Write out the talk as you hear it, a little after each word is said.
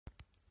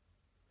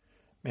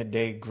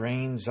Midday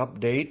Grains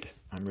Update.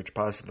 I'm Rich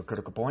Positive of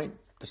Critical Point,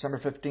 December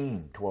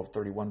 15,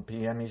 12:31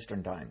 p.m.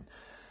 Eastern Time.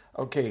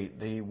 Okay,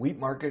 the wheat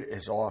market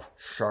is off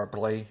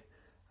sharply.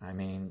 I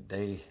mean,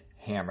 they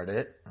hammered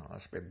it.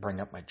 Let's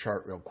bring up my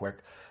chart real quick.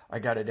 I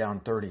got it down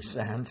 30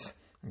 cents,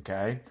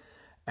 okay?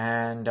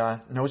 And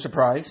no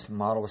surprise, the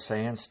model was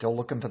saying still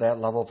looking for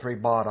that level 3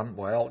 bottom.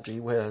 Well, gee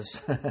whiz,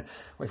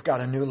 we've got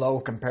a new low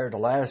compared to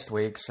last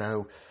week,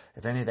 so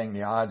if anything,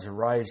 the odds are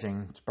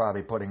rising. It's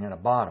probably putting in a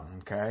bottom,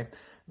 okay?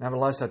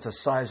 Nevertheless, that's a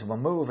sizable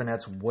move, and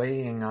that's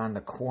weighing on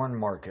the corn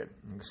market.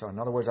 So in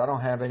other words, I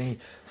don't have any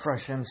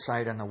fresh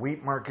insight on the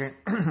wheat market.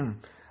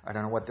 I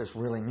don't know what this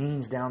really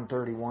means, down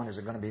 31. Is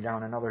it going to be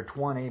down another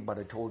 20? But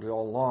I told you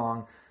all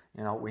along,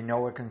 we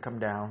know it can come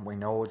down. We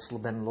know it's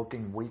been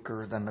looking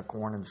weaker than the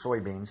corn and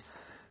soybeans.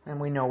 And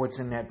we know it's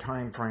in that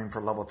time frame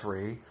for level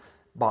 3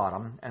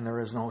 bottom, and there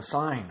is no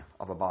sign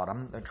of a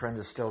bottom. The trend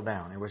is still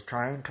down. It was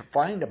trying to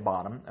find a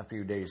bottom a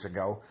few days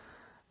ago,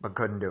 but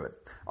couldn't do it.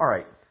 All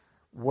right.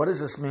 What does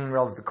this mean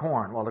relative to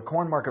corn? Well, the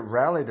corn market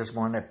rallied this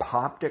morning. They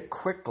popped it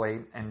quickly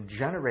and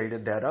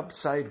generated that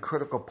upside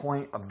critical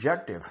point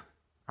objective,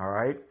 all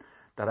right,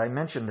 that I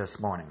mentioned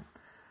this morning.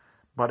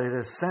 But it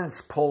has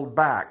since pulled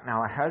back.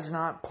 Now, it has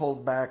not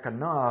pulled back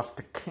enough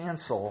to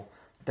cancel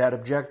that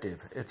objective.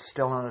 It's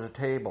still on the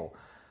table.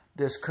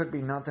 This could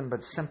be nothing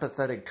but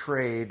sympathetic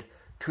trade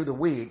to the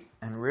wheat,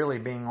 and really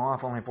being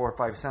off only 4 or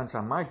 5 cents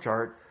on my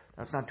chart,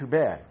 that's not too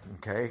bad,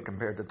 okay,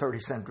 compared to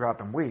 30-cent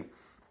drop in wheat.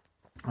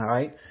 All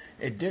right,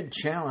 it did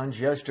challenge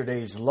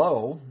yesterday's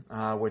low,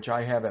 which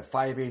I have at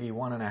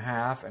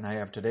 581.5, and I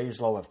have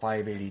today's low at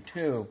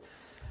 582.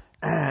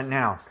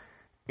 Now,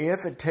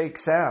 if it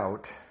takes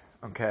out,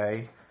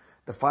 okay,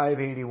 the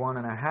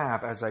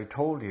 581.5, as I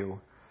told you,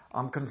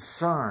 I'm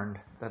concerned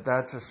that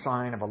that's a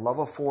sign of a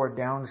level 4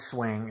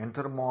 downswing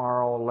into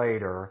tomorrow or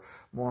later.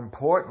 More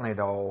importantly,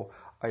 though,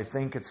 I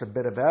think it's a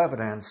bit of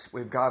evidence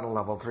we've got a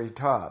level 3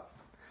 top.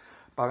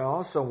 But I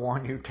also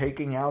want you,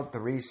 taking out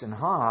the recent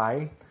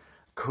high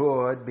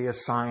could be a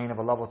sign of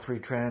a level 3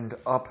 trend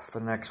up for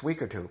the next week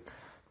or two.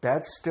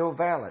 That's still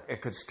valid.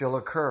 It could still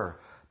occur.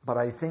 But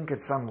I think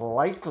it's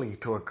unlikely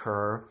to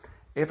occur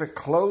if it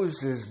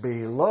closes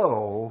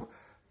below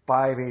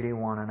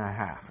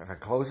 581.5. If it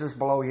closes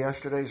below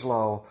yesterday's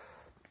low,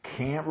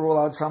 can't rule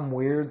out some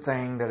weird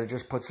thing that it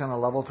just puts in a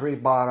level 3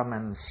 bottom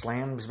and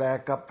slams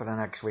back up for the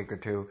next week or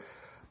two.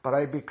 But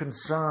I'd be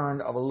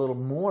concerned of a little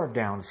more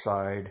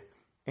downside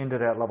into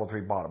that level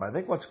 3 bottom. I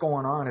think what's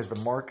going on is the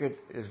market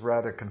is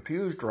rather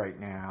confused right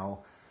now.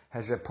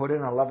 Has it put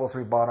in a level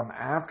 3 bottom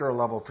after a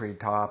level 3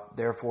 top?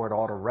 Therefore, it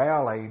ought to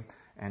rally.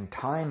 And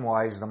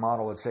time-wise, the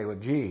model would say, well,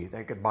 gee,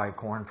 they could buy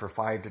corn for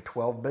 5 to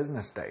 12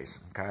 business days,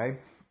 okay?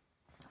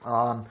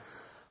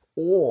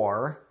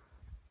 Or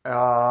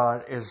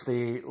is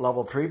the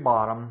level 3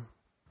 bottom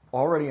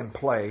already in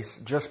place,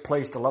 just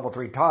placed a level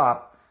 3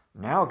 top,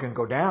 now it can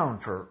go down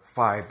for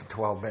 5 to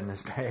 12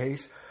 business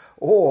days?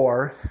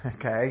 Or,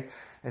 okay,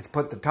 it's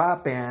put the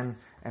top in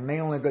and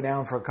may only go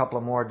down for a couple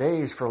of more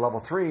days for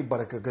level 3, but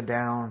it could go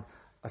down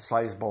a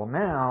sizable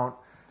amount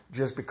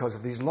just because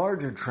of these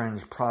larger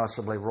trends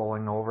possibly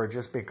rolling over,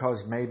 just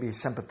because maybe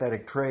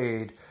sympathetic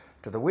trade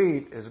to the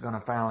wheat is going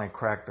to finally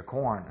crack the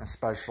corn,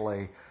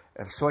 especially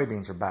if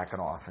soybeans are backing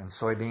off. And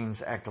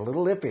soybeans act a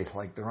little iffy,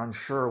 like they're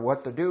unsure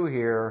what to do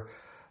here,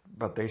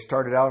 but they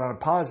started out on a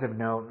positive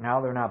note.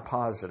 Now they're not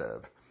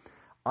positive.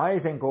 I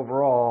think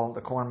overall the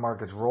corn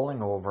market's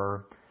rolling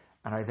over,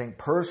 and I think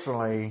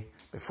personally,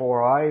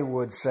 before I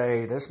would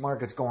say this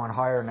market's going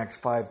higher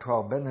next 5,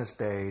 12 business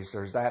days,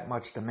 there's that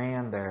much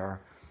demand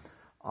there,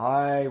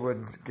 I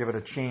would give it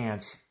a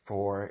chance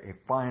for a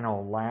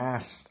final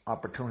last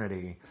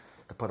opportunity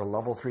to put a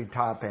level 3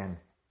 top in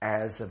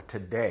as of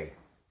today.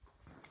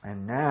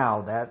 And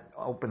now that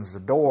opens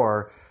the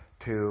door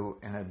to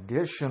an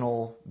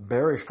additional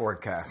bearish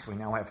forecast. We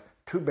now have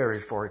 2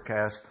 bearish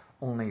forecasts,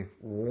 only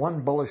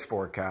 1 bullish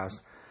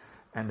forecast.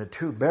 And the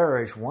 2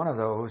 bearish, one of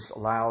those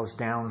allows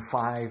down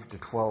 5 to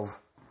 12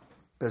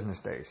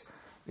 business days.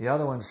 The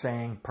other one's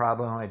saying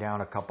probably only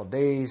down a couple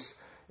days.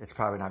 It's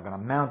probably not going to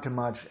amount to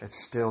much.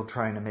 It's still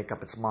trying to make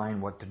up its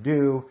mind what to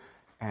do,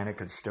 and it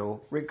could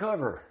still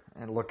recover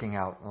and looking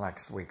out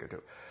next week or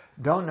two.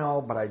 Don't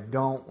know, but I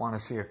don't want to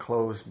see a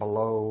close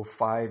below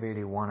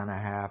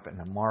 581.5 in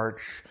the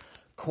March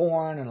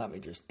corn. And let me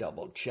just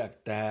double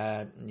check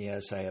that.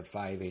 Yes, I have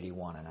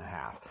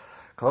 581.5.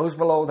 Close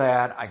below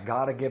that. I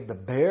got to give the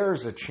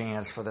bears a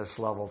chance for this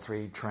level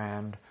 3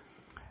 trend.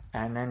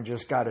 And then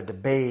just got to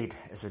debate,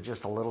 is it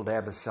just a little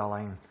dab of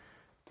selling?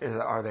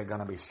 Are they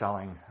going to be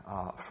selling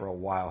for a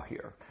while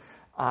here?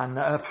 On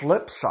the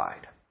flip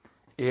side,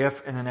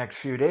 if in the next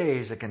few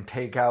days it can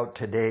take out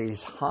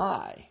today's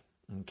high,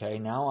 okay,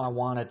 now I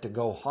want it to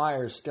go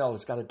higher still.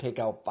 It's got to take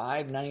out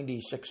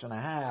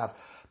 596.5.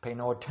 Pay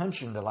no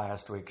attention to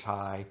last week's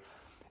high.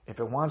 If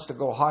it wants to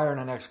go higher in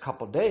the next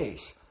couple of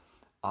days,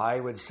 I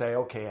would say,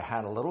 okay, I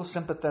had a little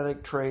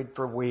sympathetic trade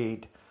for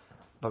wheat,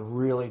 but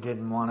really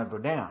didn't want to go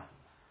down.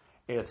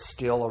 It's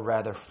still a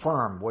rather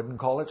firm, wouldn't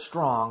call it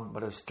strong,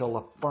 but it's still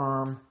a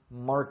firm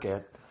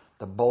market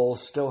the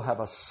bulls still have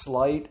a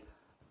slight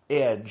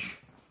edge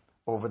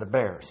over the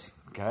bears,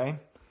 okay?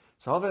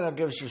 So hopefully that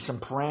gives you some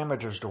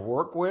parameters to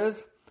work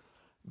with,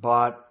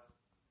 but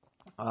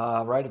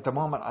right at the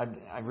moment,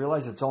 I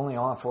realize it's only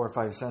off 4 or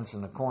 5 cents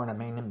in the corn. It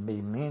may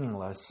be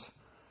meaningless,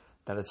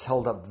 that it's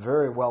held up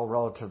very well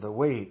relative to the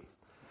wheat,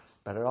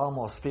 but it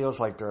almost feels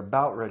like they're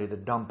about ready to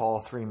dump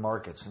all 3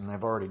 markets, and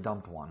they've already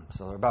dumped one,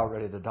 so they're about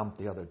ready to dump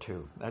the other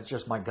 2. That's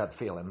just my gut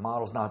feeling.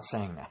 Model's not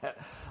saying that.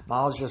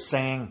 Model's just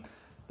saying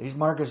these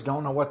markets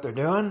don't know what they're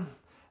doing.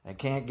 They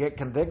can't get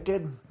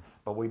convicted,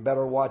 but we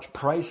better watch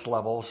price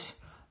levels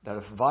that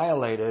if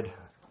violated,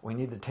 we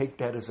need to take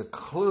that as a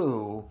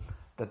clue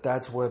that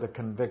that's where the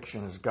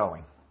conviction is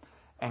going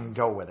and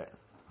go with it,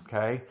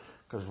 okay?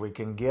 Because we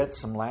can get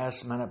some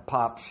last-minute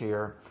pops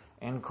here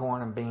in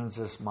corn and beans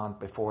this month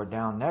before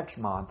down next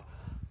month.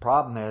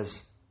 Problem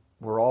is,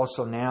 we're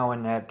also now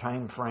in that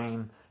time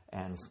frame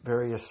and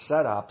various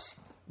setups,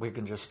 we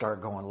can just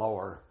start going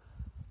lower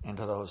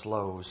into those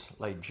lows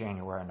late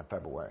January into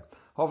February.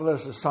 Hopefully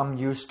this is some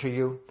use to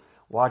you.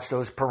 Watch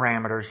those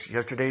parameters.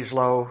 Yesterday's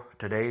low,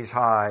 today's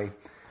high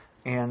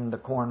in the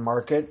corn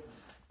market.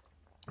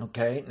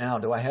 Okay, now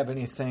do I have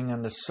anything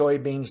on the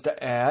soybeans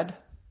to add?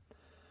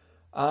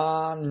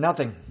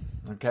 Nothing.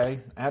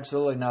 Okay,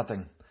 absolutely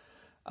nothing.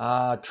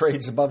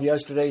 Trades above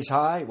yesterday's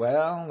high.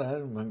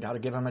 Well, we got to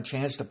give them a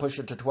chance to push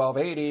it to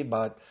 1280,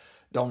 but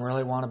don't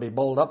really want to be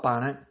bowled up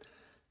on it.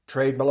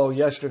 Trade below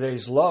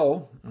yesterday's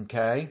low.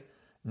 Okay,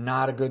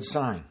 not a good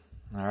sign.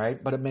 All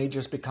right, but it may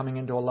just be coming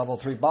into a level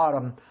 3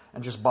 bottom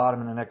and just bottom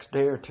in the next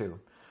day or two.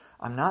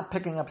 I'm not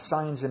picking up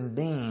signs in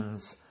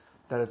beans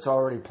that it's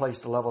already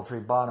placed a level 3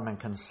 bottom and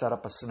can set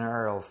up a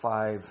scenario of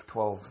 5,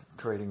 12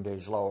 trading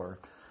days lower.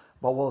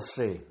 But we'll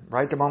see.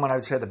 Right at the moment, I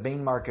would say the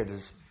bean market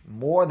is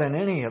more than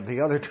any of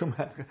the other 2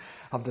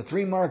 of the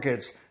 3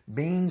 markets.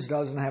 Beans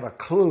doesn't have a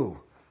clue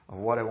of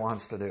what it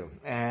wants to do.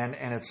 And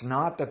it's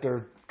not that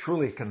they're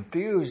truly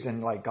confused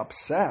and like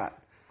upset.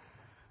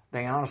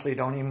 They honestly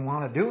don't even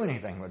want to do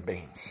anything with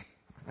beans.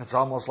 It's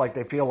almost like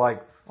they feel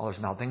like, well, there's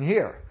nothing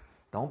here.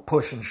 Don't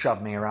push and shove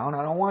me around.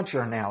 I don't want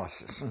your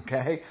analysis,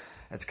 okay?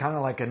 It's kind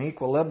of like an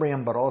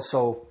equilibrium, but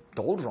also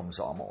doldrums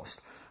almost.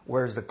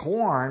 Whereas the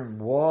corn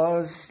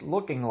was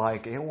looking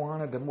like it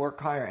wanted to work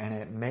higher, and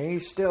it may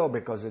still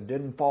because it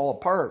didn't fall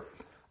apart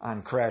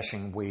on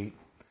crashing wheat.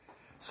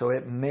 So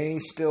it may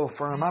still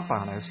firm up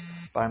on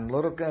us, but I'm a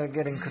little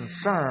getting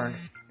concerned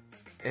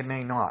it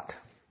may not.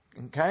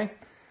 Okay?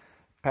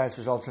 Past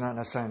results are not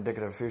necessarily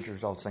indicative of future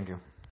results. Thank you.